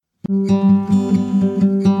Hi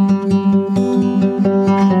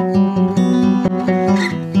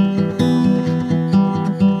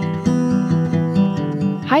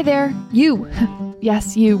there, you.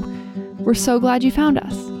 Yes, you. We're so glad you found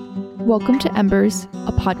us. Welcome to Embers,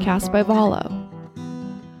 a podcast by Valo.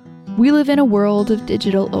 We live in a world of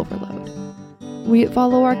digital overload. We at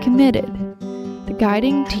Valo are committed to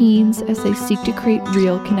guiding teens as they seek to create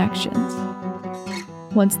real connections.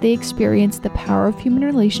 Once they experience the power of human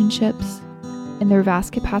relationships and their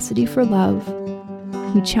vast capacity for love,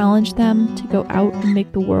 we challenge them to go out and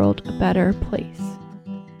make the world a better place.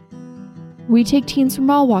 We take teens from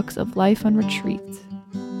all walks of life on retreats.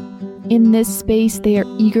 In this space, they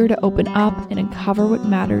are eager to open up and uncover what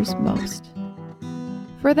matters most.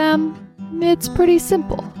 For them, it's pretty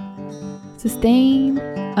simple. Sustain,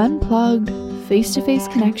 unplugged, face-to-face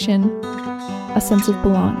connection, a sense of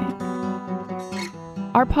belonging.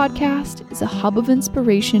 Our podcast is a hub of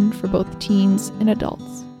inspiration for both teens and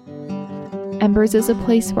adults. Embers is a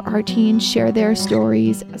place where our teens share their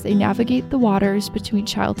stories as they navigate the waters between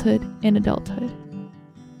childhood and adulthood.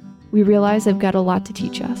 We realize they've got a lot to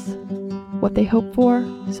teach us. What they hope for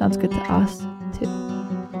sounds good to us, too.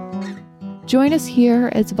 Join us here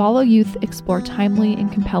as Valo youth explore timely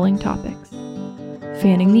and compelling topics,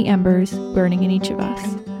 fanning the embers burning in each of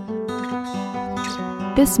us.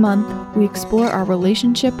 This month, we explore our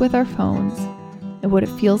relationship with our phones and what it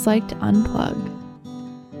feels like to unplug.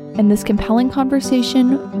 In this compelling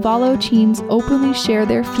conversation, Valo teens openly share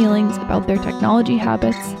their feelings about their technology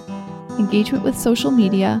habits, engagement with social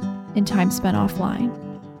media, and time spent offline.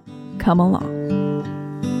 Come along.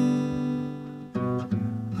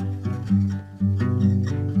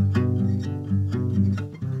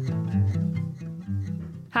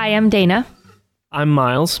 Hi, I'm Dana. I'm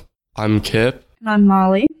Miles. I'm Kip. And I'm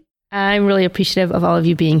Molly. I'm really appreciative of all of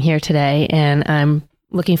you being here today, and I'm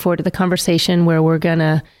looking forward to the conversation where we're going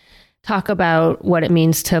to talk about what it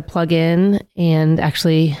means to plug in and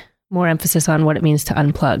actually more emphasis on what it means to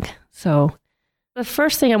unplug. So the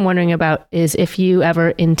first thing I'm wondering about is if you ever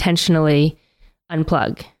intentionally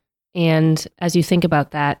unplug. And as you think about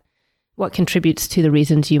that, what contributes to the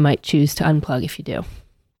reasons you might choose to unplug if you do?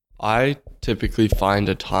 I typically find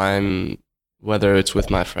a time, whether it's with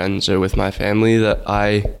my friends or with my family, that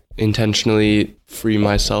I intentionally free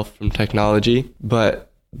myself from technology.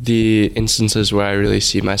 But the instances where I really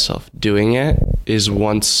see myself doing it is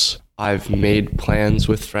once I've made plans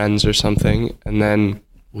with friends or something, and then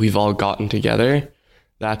we've all gotten together.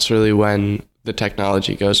 That's really when the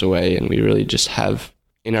technology goes away and we really just have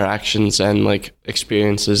interactions and like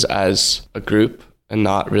experiences as a group and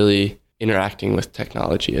not really interacting with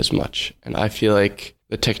technology as much. And I feel like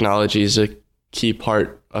the technology is a key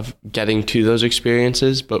part of getting to those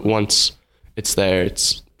experiences, but once it's there,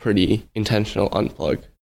 it's pretty intentional unplug.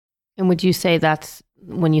 And would you say that's,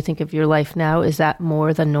 when you think of your life now, is that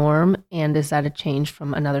more the norm? And is that a change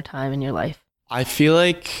from another time in your life? I feel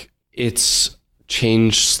like it's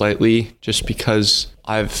changed slightly just because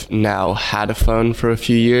I've now had a phone for a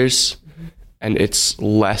few years, and it's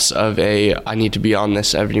less of a, I need to be on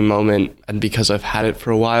this every moment. And because I've had it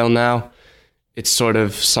for a while now, it's sort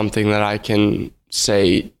of something that I can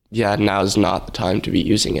say, yeah, now's not the time to be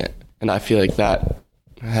using it. And I feel like that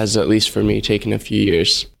has, at least for me, taken a few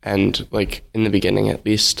years. And like in the beginning, at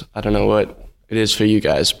least, I don't know what it is for you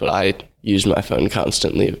guys, but I used my phone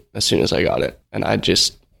constantly as soon as I got it. And I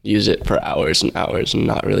just use it for hours and hours and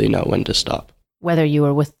not really know when to stop. Whether you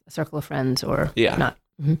were with a circle of friends or not.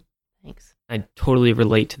 Mm-hmm. Thanks. I totally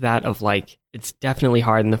relate to that of like, it's definitely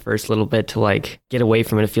hard in the first little bit to like get away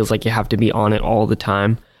from it. It feels like you have to be on it all the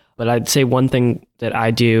time. But I'd say one thing that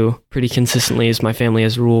I do pretty consistently is my family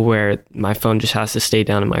has a rule where my phone just has to stay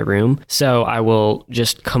down in my room. So I will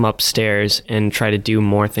just come upstairs and try to do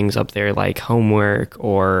more things up there, like homework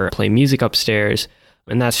or play music upstairs.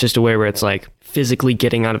 And that's just a way where it's like physically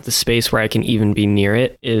getting out of the space where I can even be near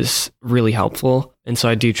it is really helpful. And so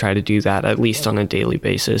I do try to do that at least on a daily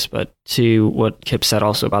basis. But to what Kip said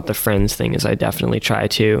also about the friends thing is I definitely try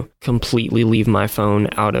to completely leave my phone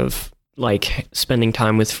out of like spending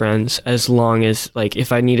time with friends, as long as like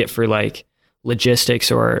if I need it for like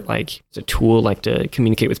logistics or like it's a tool like to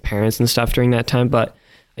communicate with parents and stuff during that time. But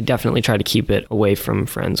I definitely try to keep it away from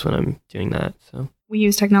friends when I'm doing that. So we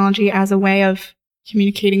use technology as a way of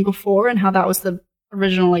communicating before, and how that was the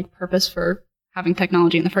original like purpose for having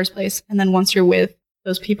technology in the first place. And then once you're with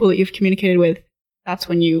those people that you've communicated with, that's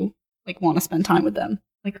when you like want to spend time with them.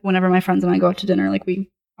 Like whenever my friends and I go out to dinner, like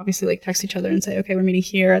we obviously like text each other and say, okay, we're meeting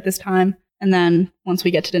here at this time. And then once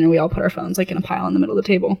we get to dinner, we all put our phones like in a pile in the middle of the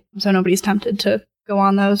table. So nobody's tempted to go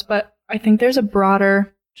on those. But I think there's a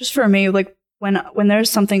broader, just for me, like when there's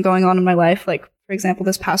something going on in my life, like for example,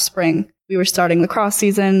 this past spring, we were starting lacrosse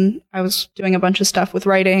season. I was doing a bunch of stuff with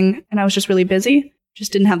writing and I was just really busy.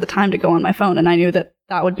 Just didn't have the time to go on my phone. And I knew that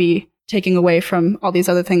that would be taking away from all these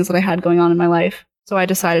other things that I had going on in my life. So I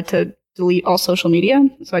decided to delete all social media.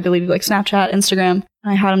 So I deleted like Snapchat, Instagram,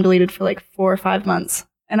 and I had them deleted for like 4 or 5 months.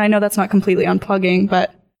 And I know that's not completely unplugging,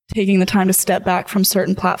 but taking the time to step back from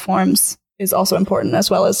certain platforms is also important, as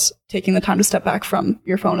well as taking the time to step back from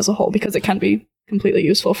your phone as a whole, because it can be completely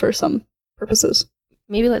useful for some purposes.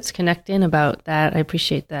 Maybe let's connect in about that. I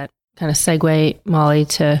appreciate that kind of segue, Molly,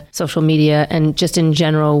 to social media and just in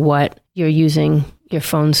general what you're using your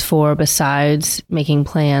phones for besides making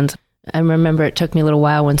plans. I remember it took me a little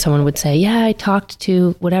while when someone would say, yeah, I talked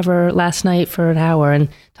to whatever last night for an hour, and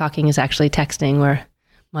talking is actually texting, where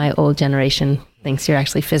my old generation thinks you're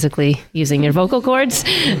actually physically using your vocal cords.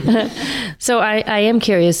 So I am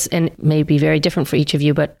curious, and it may be very different for each of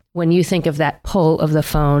you, but when you think of that pull of the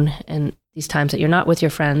phone and these times that you're not with your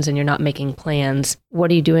friends and you're not making plans, what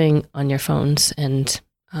are you doing on your phones? And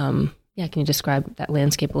can you describe that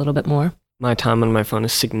landscape a little bit more? My time on my phone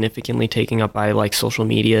is significantly taken up by like social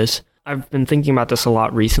medias. I've been thinking about this a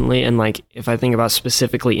lot recently, and like if I think about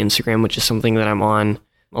specifically Instagram, which is something that I'm on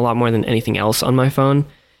a lot more than anything else on my phone,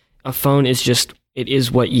 a phone is just, it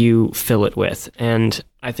is what you fill it with. And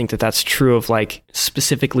I think that that's true of like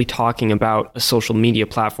specifically talking about a social media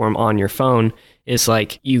platform on your phone is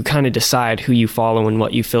like you kind of decide who you follow and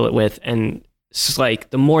what you fill it with. And it's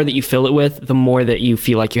like the more that you fill it with, the more that you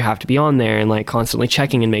feel like you have to be on there and like constantly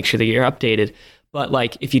checking and make sure that you're updated. But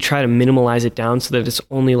like if you try to minimalize it down so that it's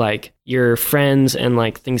only like your friends and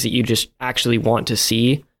like things that you just actually want to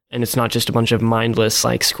see, and it's not just a bunch of mindless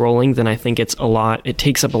like scrolling, then I think it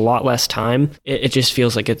takes up a lot less time. It just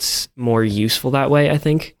feels like it's more useful that way, I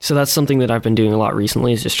think. So that's something that I've been doing a lot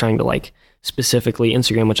recently, is just trying to like specifically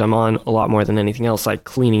Instagram, which I'm on a lot more than anything else, like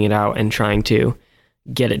cleaning it out and trying to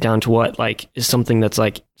get it down to what like is something that's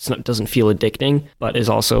like, doesn't feel addicting, but is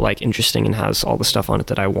also like interesting and has all the stuff on it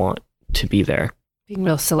that I want to be there. Being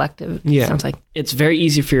real selective. Yeah. Sounds like it's very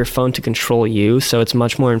easy for your phone to control you. So it's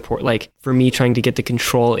much more important. Like for me, trying to get the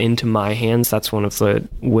control into my hands, that's one of the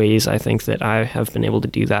ways I think that I have been able to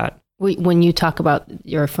do that. when you talk about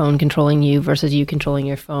your phone controlling you versus you controlling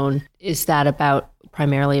your phone, is that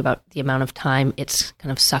primarily about the amount of time it's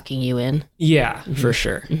kind of sucking you in? Yeah, for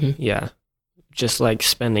sure. Mm-hmm. Yeah. Just like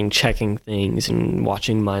checking things and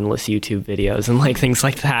watching mindless YouTube videos and like things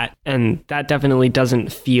like that. And that definitely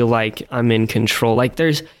doesn't feel like I'm in control. Like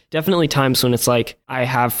there's definitely times when it's like I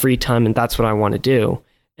have free time and that's what I want to do.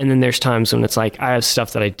 And then there's times when it's like I have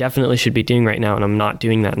stuff that I definitely should be doing right now and I'm not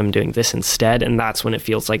doing that and I'm doing this instead. And that's when it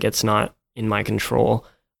feels like it's not in my control.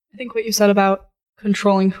 I think what you said about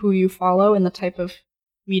controlling who you follow and the type of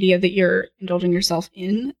media that you're indulging yourself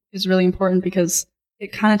in is really important, because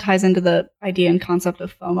it kind of ties into the idea and concept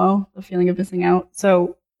of FOMO, the feeling of missing out.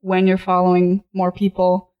 So when you're following more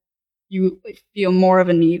people, you feel more of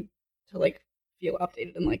a need to feel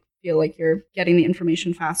updated and feel like you're getting the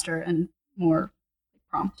information faster and more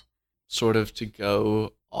prompt. Sort of to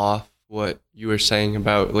go off what you were saying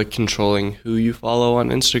about controlling who you follow on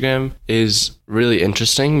Instagram is really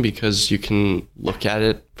interesting, because you can look at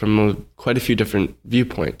it from quite a few different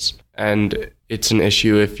viewpoints. And it's an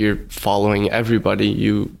issue if you're following everybody,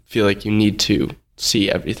 you feel like you need to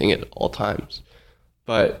see everything at all times.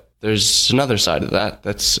 But there's another side of that.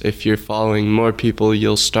 That's if you're following more people,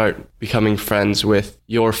 you'll start becoming friends with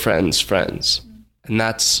your friends' friends. And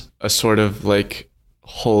that's a sort of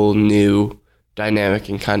whole new dynamic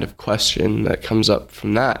and kind of question that comes up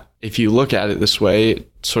from that. If you look at it this way,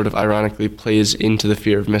 it sort of ironically plays into the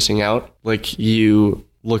fear of missing out. You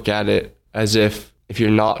look at it as if you're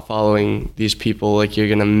not following these people, you're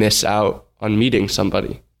going to miss out on meeting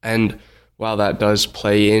somebody. And while that does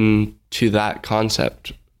play into that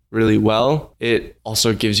concept really well, it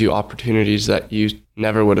also gives you opportunities that you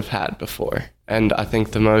never would have had before. And I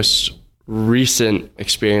think the most recent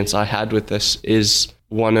experience I had with this is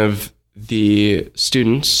one of the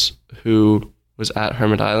students who was at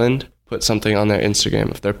Hermit Island put something on their Instagram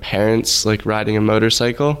of their parents riding a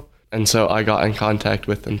motorcycle. And so I got in contact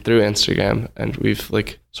with them through Instagram, and we've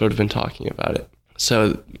sort of been talking about it.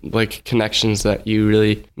 So connections that you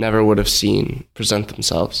really never would have seen present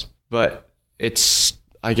themselves. But it's,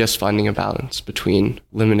 I guess, finding a balance between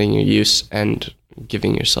limiting your use and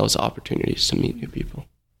giving yourselves opportunities to meet new people.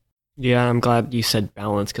 Yeah, I'm glad you said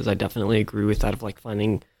balance, because I definitely agree with that of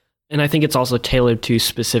finding, and I think it's also tailored to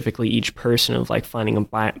specifically each person of finding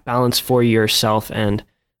a balance for yourself and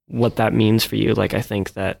what that means for you. I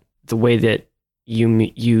think that the way that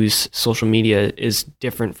you use social media is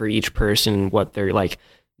different for each person, what their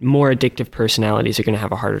more addictive personalities are going to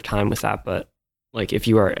have a harder time with that. But like if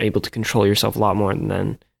you are able to control yourself a lot more,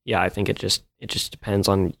 then yeah, I think it just depends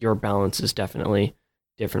on your balance is definitely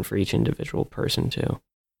different for each individual person too.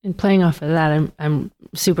 And playing off of that, I'm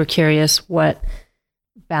super curious what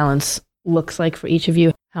balance looks like for each of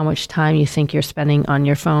you, how much time you think you're spending on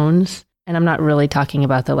your phones. And I'm not really talking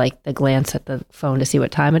about the glance at the phone to see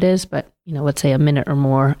what time it is, but let's say a minute or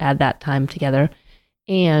more, add that time together.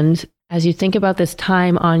 And as you think about this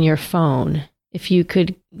time on your phone, if you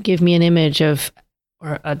could give me an image of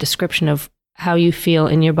or a description of how you feel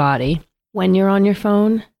in your body when you're on your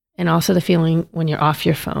phone and also the feeling when you're off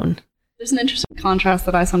your phone. There's an interesting contrast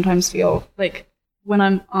that I sometimes feel. Like when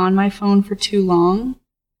I'm on my phone for too long,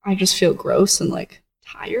 I just feel gross and like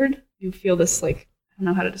tired. You feel this like, I don't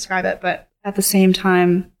know how to describe it, but at the same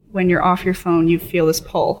time, when you're off your phone, you feel this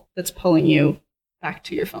pull that's pulling you back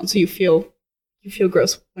to your phone. So you feel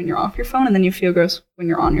gross when you're off your phone, and then you feel gross when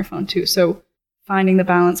you're on your phone too. So finding the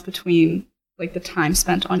balance between like the time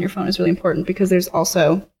spent on your phone is really important, because there's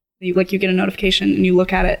also you get a notification and you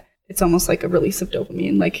look at it. It's almost like a release of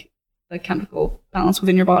dopamine, like the chemical balance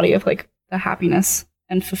within your body of like the happiness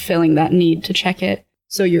and fulfilling that need to check it.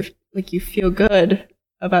 So you feel good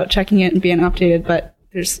about checking it and being updated, but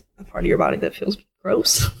there's a part of your body that feels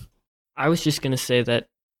gross. I was just going to say that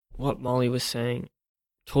what Molly was saying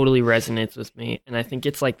totally resonates with me. And I think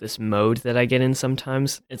it's like this mode that I get in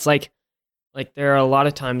sometimes. It's like there are a lot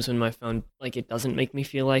of times when my phone, like it doesn't make me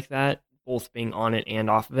feel like that, both being on it and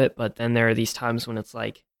off of it. But then there are these times when it's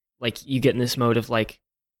like you get in this mode of like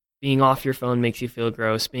being off your phone makes you feel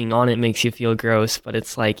gross, being on it makes you feel gross, but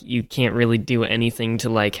it's like you can't really do anything to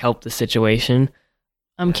like help the situation.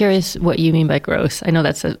 I'm curious what you mean by gross. I know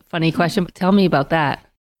that's a funny question, but tell me about that.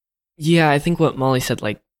 Yeah, I think what Molly said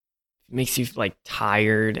like makes you like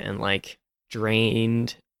tired and like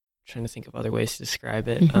drained. I'm trying to think of other ways to describe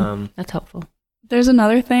it. Mm-hmm. That's helpful. There's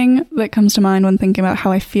another thing that comes to mind when thinking about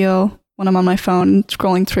how I feel when I'm on my phone,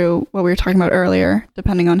 scrolling through what we were talking about earlier,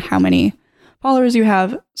 depending on how many followers you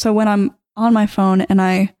have. So when I'm on my phone and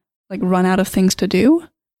I like run out of things to do,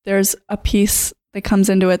 there's a piece that comes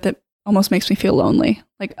into it that almost makes me feel lonely.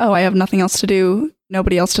 Like, oh, I have nothing else to do,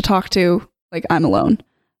 nobody else to talk to, like I'm alone.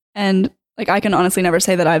 And like I can honestly never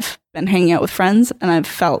say that I've been hanging out with friends and I've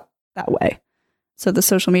felt that way. So the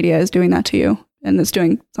social media is doing that to you, and it's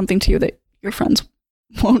doing something to you that your friends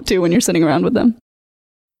won't do when you're sitting around with them.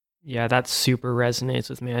 Yeah, that super resonates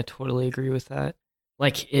with me. I totally agree with that.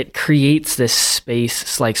 Like it creates this space.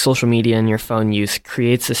 It's like social media and your phone use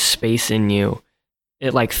creates a space in you.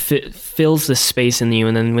 It like fills this space in you,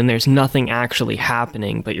 and then when there's nothing actually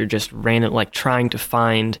happening, but you're just like trying to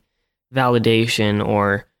find validation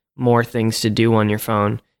or more things to do on your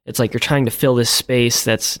phone, it's like you're trying to fill this space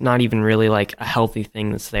that's not even really like a healthy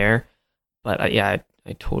thing that's there. But yeah,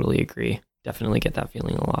 I totally agree. Definitely get that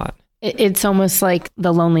feeling a lot. It's almost like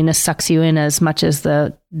the loneliness sucks you in as much as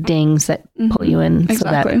the dings that pull you in.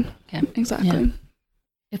 Exactly. Exactly. Yeah.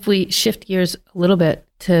 If we shift gears a little bit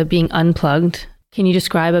to being unplugged, can you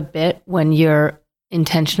describe a bit when you're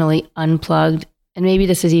intentionally unplugged? And maybe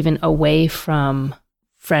this is even away from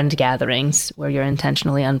friend gatherings where you're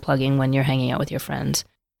intentionally unplugging when you're hanging out with your friends.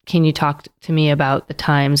 Can you talk to me about the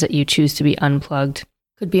times that you choose to be unplugged?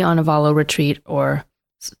 Could be on a Valo retreat or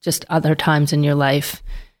just other times in your life.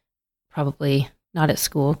 Probably not at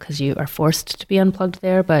school because you are forced to be unplugged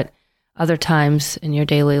there, but other times in your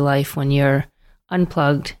daily life when you're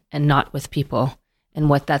unplugged and not with people, and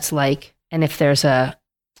what that's like. And if there's I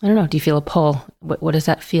don't know, do you feel a pull? What is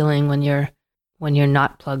that feeling when you're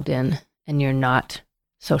not plugged in and you're not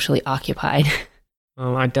socially occupied?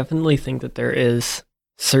 I definitely think that there is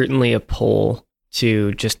certainly a pull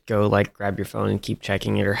to just go like grab your phone and keep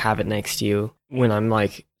checking it or have it next to you when I'm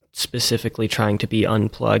like specifically trying to be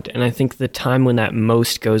unplugged. And I think the time when that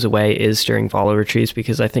most goes away is during Valo retreats,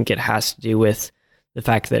 because I think it has to do with the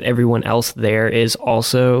fact that everyone else there is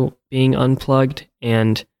also being unplugged.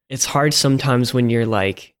 And it's hard sometimes when you're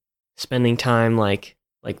like spending time like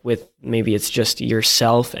with maybe it's just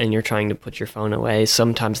yourself and you're trying to put your phone away.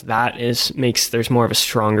 Sometimes that there's more of a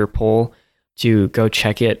stronger pull to go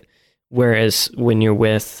check it. Whereas when you're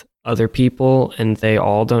with other people and they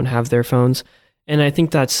all don't have their phones, and I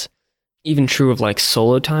think that's even true of like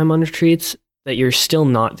solo time on retreats, that you're still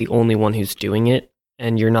not the only one who's doing it.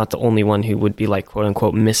 And you're not the only one who would be like, quote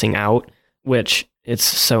unquote, missing out, which it's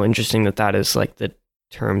so interesting that is like the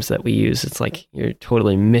terms that we use. It's like you're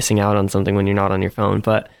totally missing out on something when you're not on your phone.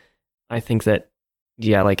 But I think that,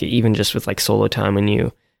 yeah, like even just with like solo time,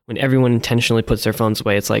 when everyone intentionally puts their phones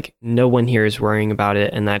away, it's like no one here is worrying about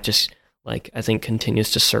it. And that just like, I think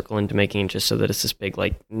continues to circle into making it just so that it's this big,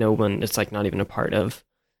 like no one, it's like not even a part of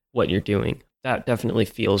what you're doing. That definitely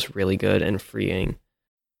feels really good and freeing.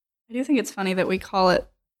 I do think it's funny that we call it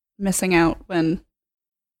missing out when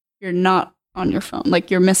you're not on your phone.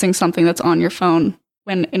 Like you're missing something that's on your phone,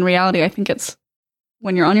 when in reality, I think it's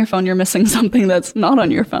when you're on your phone, you're missing something that's not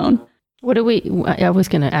on your phone. I was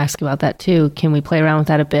going to ask about that too. Can we play around with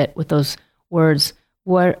that a bit with those words?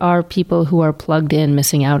 What are people who are plugged in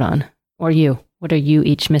missing out on? Or you? What are you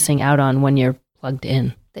each missing out on when you're plugged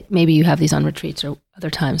in? Maybe you have these on retreats or other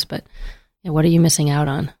times, but what are you missing out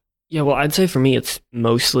on? Yeah, well, I'd say for me,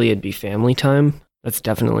 it'd be family time. That's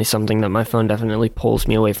definitely something that my phone definitely pulls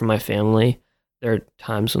me away from my family. There are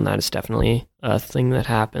times when that is definitely a thing that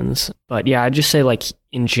happens. But yeah, I'd just say like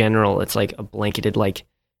in general, it's like a blanketed like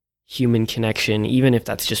human connection, even if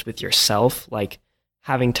that's just with yourself, like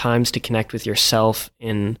having times to connect with yourself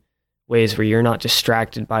in ways where you're not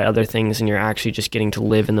distracted by other things and you're actually just getting to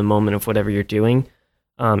live in the moment of whatever you're doing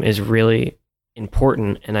is really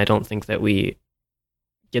important. And I don't think that we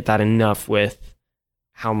get that enough with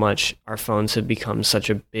how much our phones have become such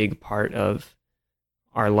a big part of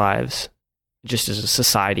our lives, just as a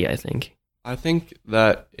society, I think. I think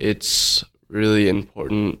that it's really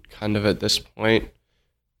important kind of at this point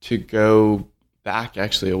to go back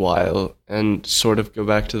actually a while and sort of go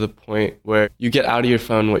back to the point where you get out of your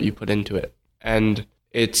phone what you put into it. And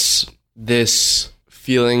it's this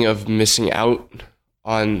feeling of missing out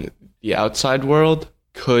on the outside world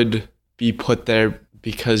could be put there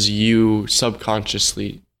because you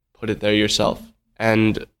subconsciously put it there yourself.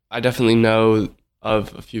 And I definitely know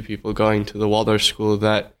of a few people going to the Waldorf school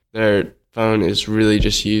that their phone is really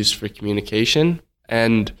just used for communication.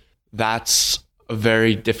 And that's a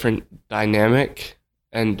very different dynamic.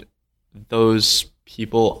 And those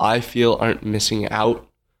people, I feel, aren't missing out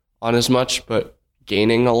on as much, but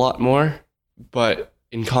gaining a lot more. But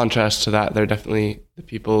in contrast to that, they're definitely the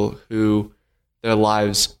people who their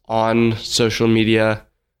lives on social media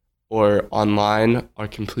or online are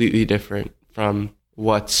completely different from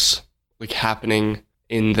what's like happening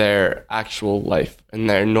in their actual life and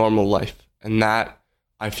their normal life. And that,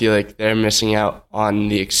 I feel like they're missing out on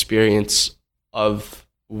the experience of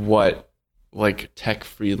what like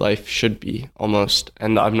tech-free life should be almost.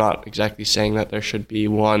 And I'm not exactly saying that there should be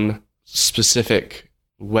one specific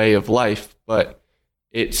way of life, but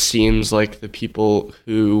it seems like the people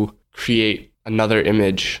who create another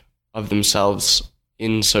image of themselves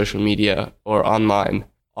in social media or online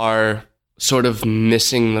are sort of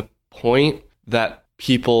missing the point that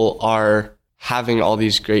people are having all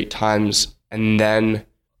these great times and then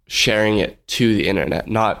sharing it to the internet,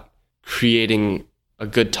 not creating a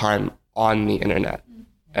good time on the internet.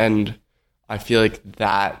 And I feel like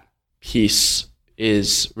that piece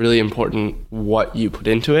is really important, what you put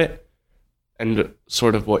into it and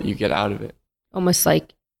sort of what you get out of it. Almost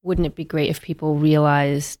like, wouldn't it be great if people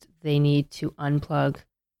realized they need to unplug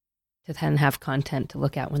to then have content to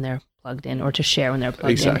look at when they're plugged in or to share when they're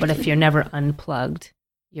plugged in? But if you're never unplugged,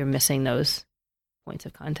 you're missing those points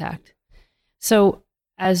of contact. So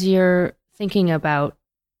as you're thinking about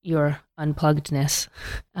your unpluggedness,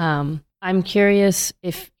 I'm curious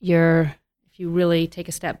if you really take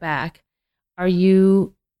a step back, are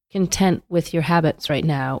you content with your habits right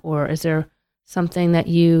now? Or is there something that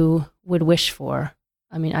you would wish for?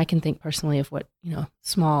 I mean, I can think personally of what,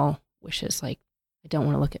 small wishes, like I don't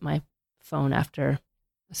want to look at my phone after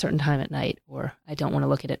a certain time at night, or I don't want to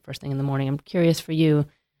look at it first thing in the morning. I'm curious for you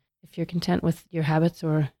if you're content with your habits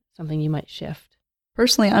or something you might shift.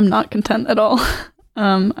 Personally, I'm not content at all.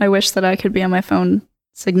 I wish that I could be on my phone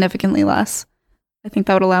significantly less. I think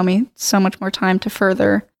that would allow me so much more time to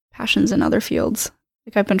further passions in other fields.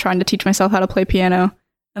 Like I've been trying to teach myself how to play piano,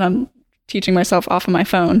 and I'm teaching myself off of my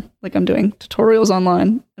phone. Like I'm doing tutorials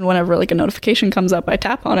online, and whenever like a notification comes up, I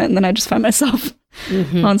tap on it, and then I just find myself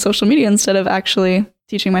on social media instead of actually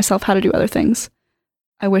teaching myself how to do other things.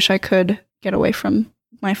 I wish I could get away from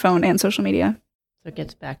my phone and social media. So it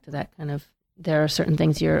gets back to that kind of, there are certain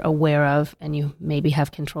things you're aware of and you maybe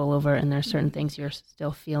have control over, and there are certain things you're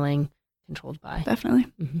still feeling controlled by.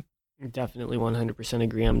 Definitely. I definitely 100%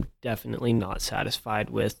 agree. I'm definitely not satisfied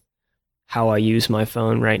with how I use my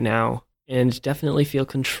phone right now, and definitely feel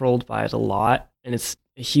controlled by it a lot. And it's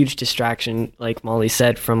a huge distraction, like Molly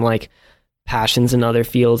said, from like passions in other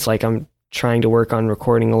fields. Like I'm trying to work on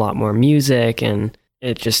recording a lot more music, and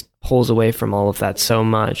it just pulls away from all of that so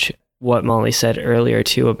much. What Molly said earlier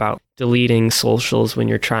too about deleting socials when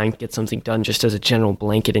you're trying to get something done just as a general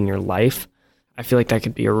blanket in your life, I feel like that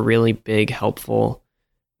could be a really big, helpful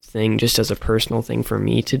thing just as a personal thing for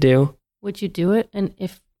me to do. Would you do it? And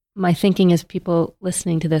if my thinking is people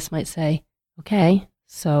listening to this might say, okay,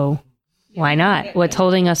 so Why not? What's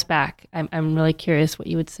holding us back? I'm really curious what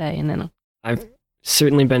you would say. And then I've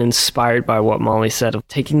certainly been inspired by what Molly said. Of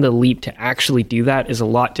taking the leap to actually do that is a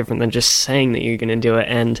lot different than just saying that you're going to do it.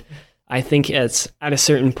 And I think it's at a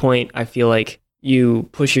certain point, I feel like you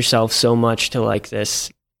push yourself so much to like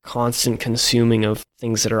this constant consuming of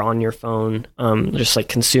things that are on your phone, just like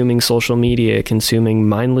consuming social media, consuming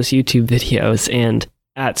mindless YouTube videos. And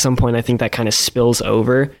at some point, I think that kind of spills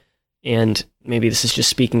over. And maybe this is just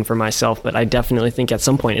speaking for myself, but I definitely think at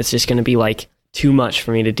some point it's just going to be like too much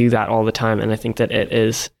for me to do that all the time. And I think that it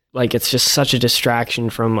is like, it's just such a distraction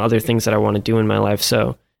from other things that I want to do in my life.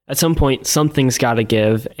 So at some point, something's got to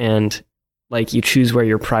give, and like you choose where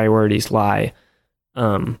your priorities lie.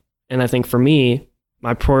 And I think for me,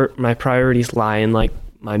 my priorities lie in like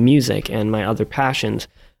my music and my other passions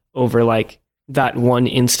over like that one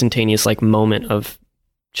instantaneous like moment of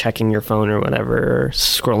checking your phone or whatever, or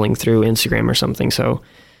scrolling through Instagram or something. So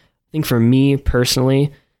I think for me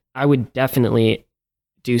personally, I would definitely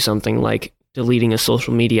do something like deleting a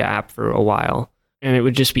social media app for a while. And it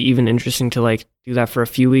would just be even interesting to like do that for a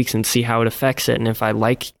few weeks and see how it affects it. And if I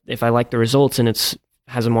like the results and it's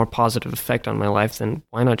has a more positive effect on my life, then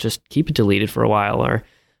why not just keep it deleted for a while, or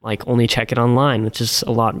like only check it online, which is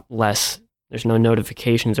a lot less. There's no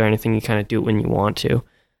notifications or anything. You kind of do it when you want to.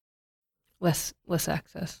 less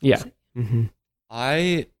access. Yeah. Mm-hmm.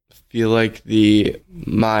 I feel like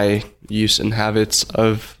my use and habits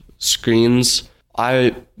of screens,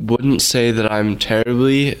 I wouldn't say that I'm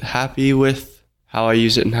terribly happy with how I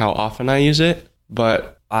use it and how often I use it,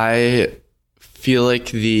 but I feel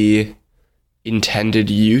like the intended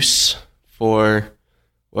use for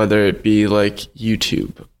whether it be like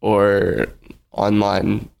YouTube or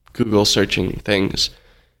online Google searching things,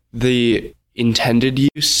 the intended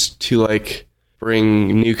use to like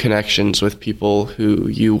bring new connections with people who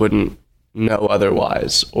you wouldn't know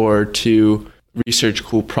otherwise, or to research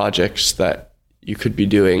cool projects that you could be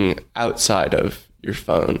doing outside of your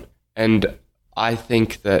phone. And I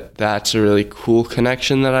think that that's a really cool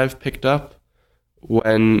connection that I've picked up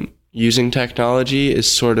when using technology, is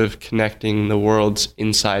sort of connecting the worlds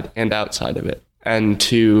inside and outside of it. And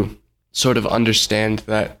to sort of understand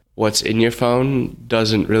that what's in your phone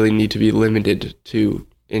doesn't really need to be limited to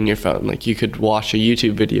in your phone. Like you could watch a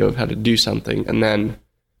YouTube video of how to do something and then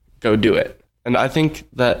go do it. And I think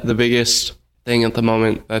that the biggest thing at the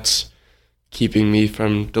moment that's keeping me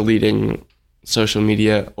from deleting social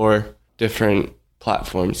media or different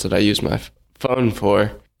platforms that I use my phone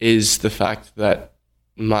for is the fact that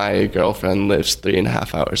my girlfriend lives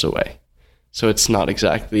 3.5 hours away. So it's not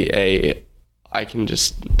exactly I can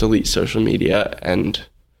just delete social media and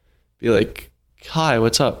be like, hi,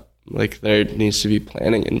 what's up? Like there needs to be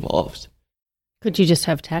planning involved. Could you just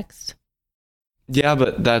have text? Yeah,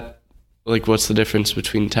 but that, like, what's the difference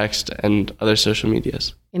between text and other social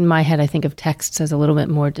medias? In my head, I think of texts as a little bit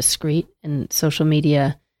more discreet, and social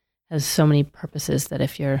media has so many purposes that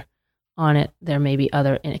if you're on it, there may be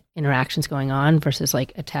other interactions going on versus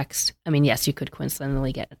like a text. I mean, yes, you could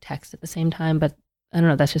coincidentally get a text at the same time, but I don't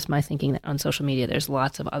know. That's just my thinking that on social media, there's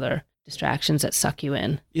lots of other distractions that suck you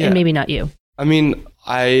in. Yeah. And maybe not you. I mean,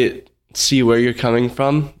 I see where you're coming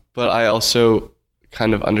from, but I also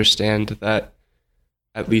kind of understand that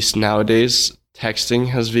at least nowadays, texting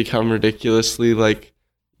has become ridiculously like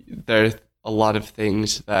there are a lot of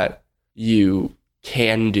things that you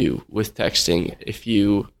can do with texting if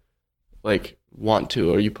you like want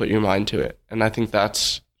to, or you put your mind to it. And I think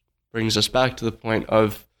that's brings us back to the point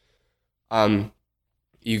of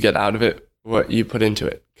you get out of it what you put into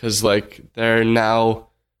it. Because like there are now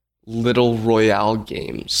little Royale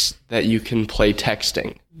games that you can play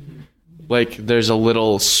texting. Mm-hmm. Like there's a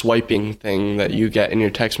little swiping thing that you get in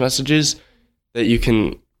your text messages that you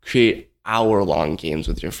can create hour-long games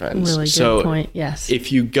with your friends. Really good point, yes.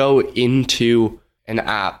 If you go into an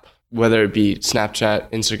app, whether it be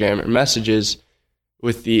Snapchat, Instagram, or Messages,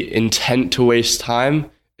 with the intent to waste time,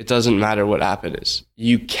 it doesn't matter what app it is.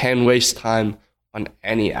 You can waste time on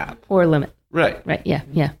any app. Or limit. Right. Right,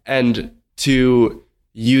 yeah. And to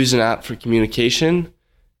use an app for communication,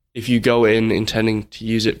 if you go in intending to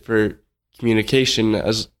use it for communication,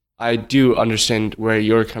 as I do understand where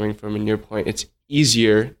you're coming from and your point, it's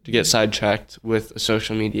easier to get sidetracked with a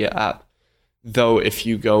social media app. Though if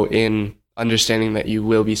you go in understanding that you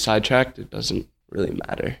will be sidetracked, it doesn't really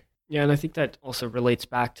matter. Yeah, and I think that also relates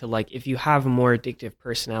back to like if you have a more addictive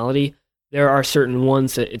personality, there are certain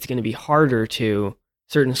ones that it's going to be harder to,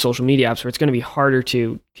 certain social media apps where it's going to be harder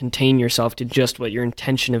to contain yourself to just what your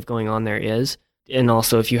intention of going on there is. And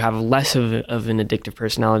also if you have less of an addictive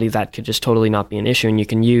personality, that could just totally not be an issue. And you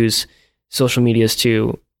can use social medias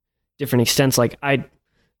to different extents. Like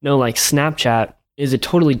no, like Snapchat is a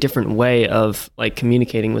totally different way of like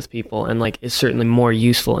communicating with people, and like is certainly more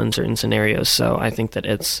useful in certain scenarios. So I think that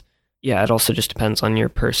it also just depends on your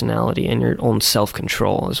personality and your own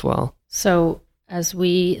self-control as well. So as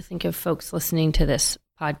we think of folks listening to this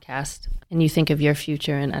podcast and you think of your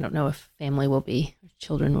future, and I don't know if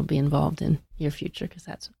children will be involved in your future because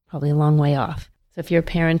that's probably a long way off. So if you're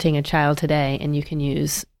parenting a child today and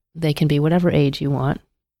they can be whatever age you want,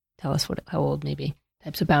 tell us how old maybe.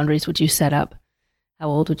 Types of boundaries would you set up? How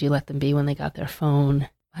old would you let them be when they got their phone?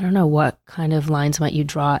 I don't know, what kind of lines might you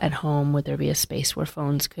draw at home? Would there be a space where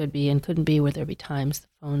phones could be and couldn't be? Would there be times the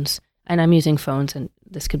phones, and I'm using phones, and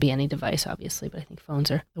this could be any device, obviously, but I think phones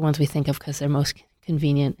are the ones we think of because they're most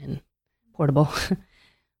convenient and portable.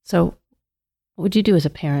 So what would you do as a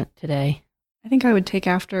parent today? I think I would take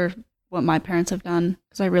after what my parents have done,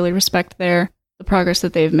 because I really respect the progress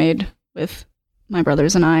that they've made with my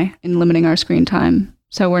brothers and I in limiting our screen time.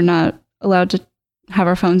 So we're not allowed to have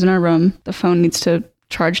our phones in our room. The phone needs to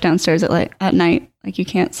charge downstairs at night. Like, you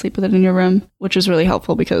can't sleep with it in your room, which is really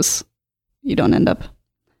helpful because you don't end up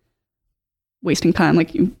wasting time.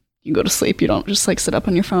 Like, you go to sleep, you don't just like sit up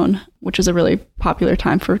on your phone, which is a really popular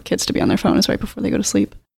time for kids to be on their phone, is right before they go to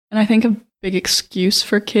sleep. And I think a big excuse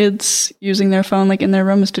for kids using their phone like in their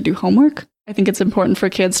room is to do homework. I think it's important for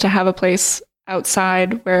kids to have a place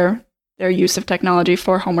outside where their use of technology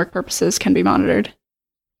for homework purposes can be monitored.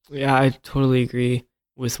 Yeah, I totally agree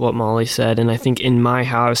with what Molly said. And I think in my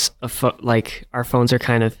house, like our phones are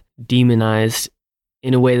kind of demonized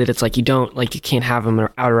in a way that it's like you can't have them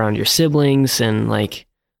out around your siblings. And like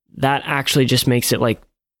that actually just makes it like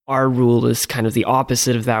our rule is kind of the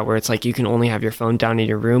opposite of that, where it's like you can only have your phone down in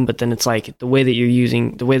your room. But then it's like the way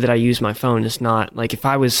that I use my phone is not like, if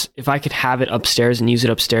I could have it upstairs and use it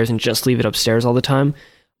upstairs and just leave it upstairs all the time,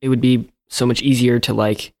 it would be so much easier to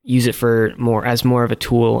like use it for more of a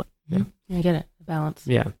tool. Yeah, I get it. The balance.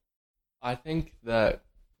 Yeah. I think that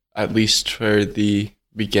at least for the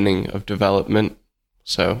beginning of development,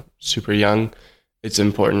 so super young, it's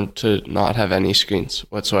important to not have any screens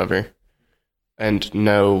whatsoever and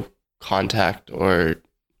no contact or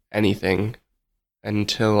anything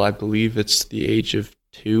until I believe it's the age of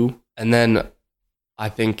 2. And then I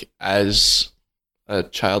think as a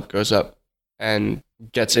child grows up and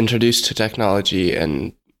gets introduced to technology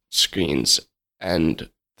and screens and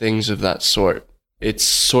things of that sort, it's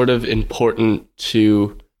sort of important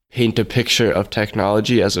to paint a picture of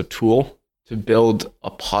technology as a tool to build a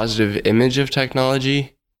positive image of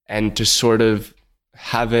technology and to sort of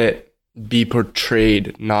have it be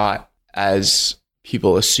portrayed not as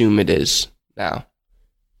people assume it is now,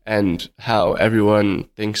 and how everyone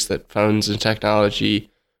thinks that phones and technology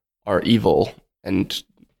are evil and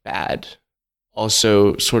bad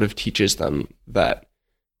also sort of teaches them that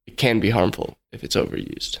it can be harmful if it's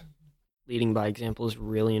overused. Leading by example is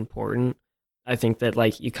really important. I think that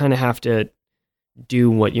like you kind of have to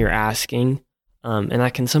do what you're asking, and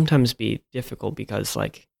that can sometimes be difficult because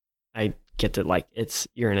like I get that like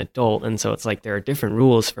you're an adult, and so it's like there are different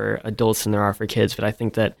rules for adults than there are for kids. But I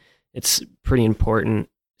think that it's pretty important,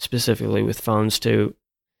 specifically with phones, to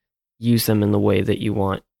use them in the way that you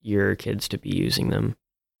want your kids to be using them.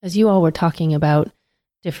 As you all were talking about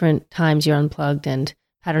different times you're unplugged and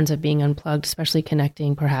patterns of being unplugged, especially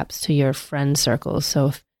connecting perhaps to your friend circles. So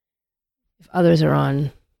if others are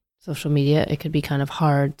on social media, it could be kind of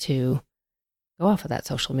hard to go off of that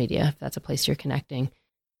social media if that's a place you're connecting.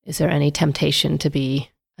 Is there any temptation to be,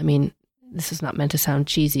 I mean, this is not meant to sound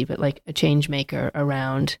cheesy, but like a change maker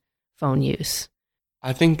around phone use?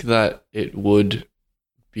 I think that it would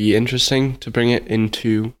be interesting to bring it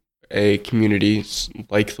into a community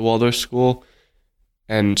like the Waldorf School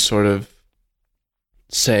and sort of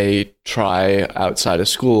say try outside of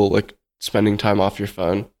school, like spending time off your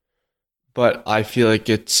phone. But I feel like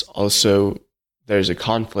it's also, there's a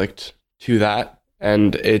conflict to that.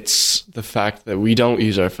 And it's the fact that we don't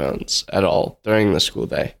use our phones at all during the school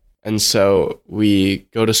day. And so we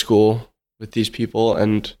go to school with these people,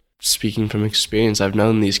 and speaking from experience, I've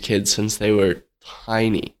known these kids since they were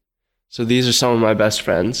tiny. So these are some of my best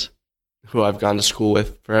friends who I've gone to school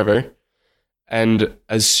with forever. And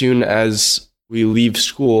as soon as we leave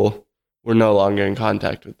school, we're no longer in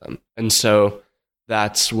contact with them. And so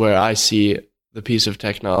that's where I see the piece of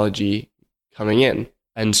technology coming in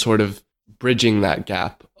and sort of bridging that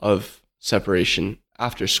gap of separation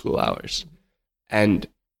after school hours. And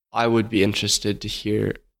I would be interested to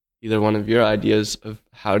hear either one of your ideas of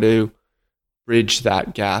how to bridge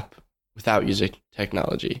that gap without using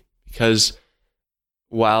technology. Because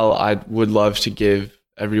while I would love to give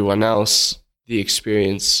everyone else the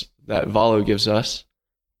experience that Valo gives us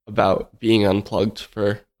about being unplugged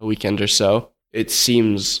for a weekend or so, it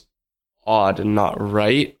seems odd and not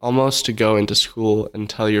right almost to go into school and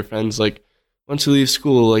tell your friends, like, once you leave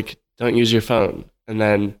school, like, don't use your phone. And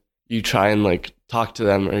then you try and like talk to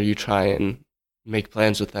them or you try and make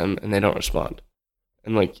plans with them and they don't respond.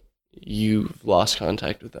 And like you've lost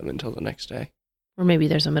contact with them until the next day. Or maybe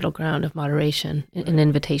there's a middle ground of moderation, an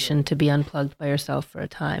invitation to be unplugged by yourself for a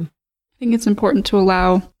time. I think it's important to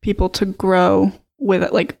allow people to grow with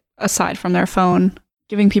it, like aside from their phone,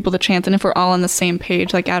 giving people the chance. And if we're all on the same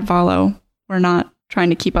page, like at Valo, we're not trying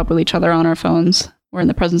to keep up with each other on our phones. We're in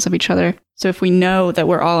the presence of each other. So if we know that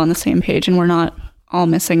we're all on the same page and we're not all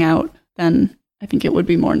missing out, then I think it would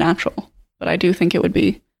be more natural. But I do think it would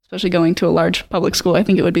be, especially going to a large public school, I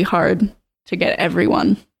think it would be hard to get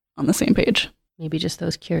everyone on the same page. Maybe just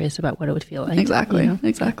those curious about what it would feel like. Exactly, you know?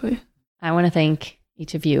 exactly. I want to thank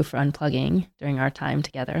each of you for unplugging during our time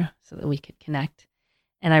together so that we could connect.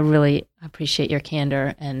 And I really appreciate your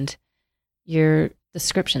candor and your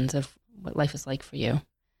descriptions of what life is like for you.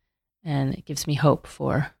 And it gives me hope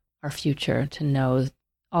for our future to know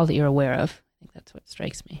all that you're aware of. I think that's what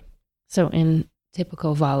strikes me. So in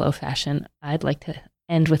typical Valo fashion, I'd like to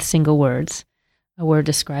end with single words, a word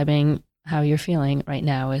describing how you're feeling right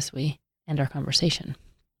now as we end our conversation.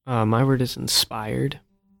 My word is inspired.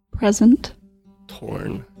 Present.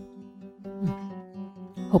 Torn.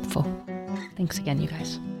 Hopeful. Thanks again, you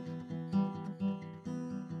guys.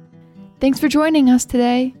 Thanks for joining us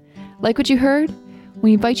today. Like what you heard?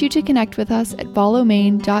 We invite you to connect with us at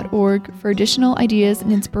valomaine.org for additional ideas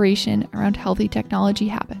and inspiration around healthy technology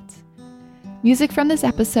habits. Music from this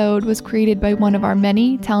episode was created by one of our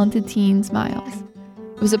many talented teens, Miles.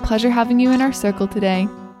 It was a pleasure having you in our circle today.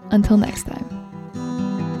 Until next time.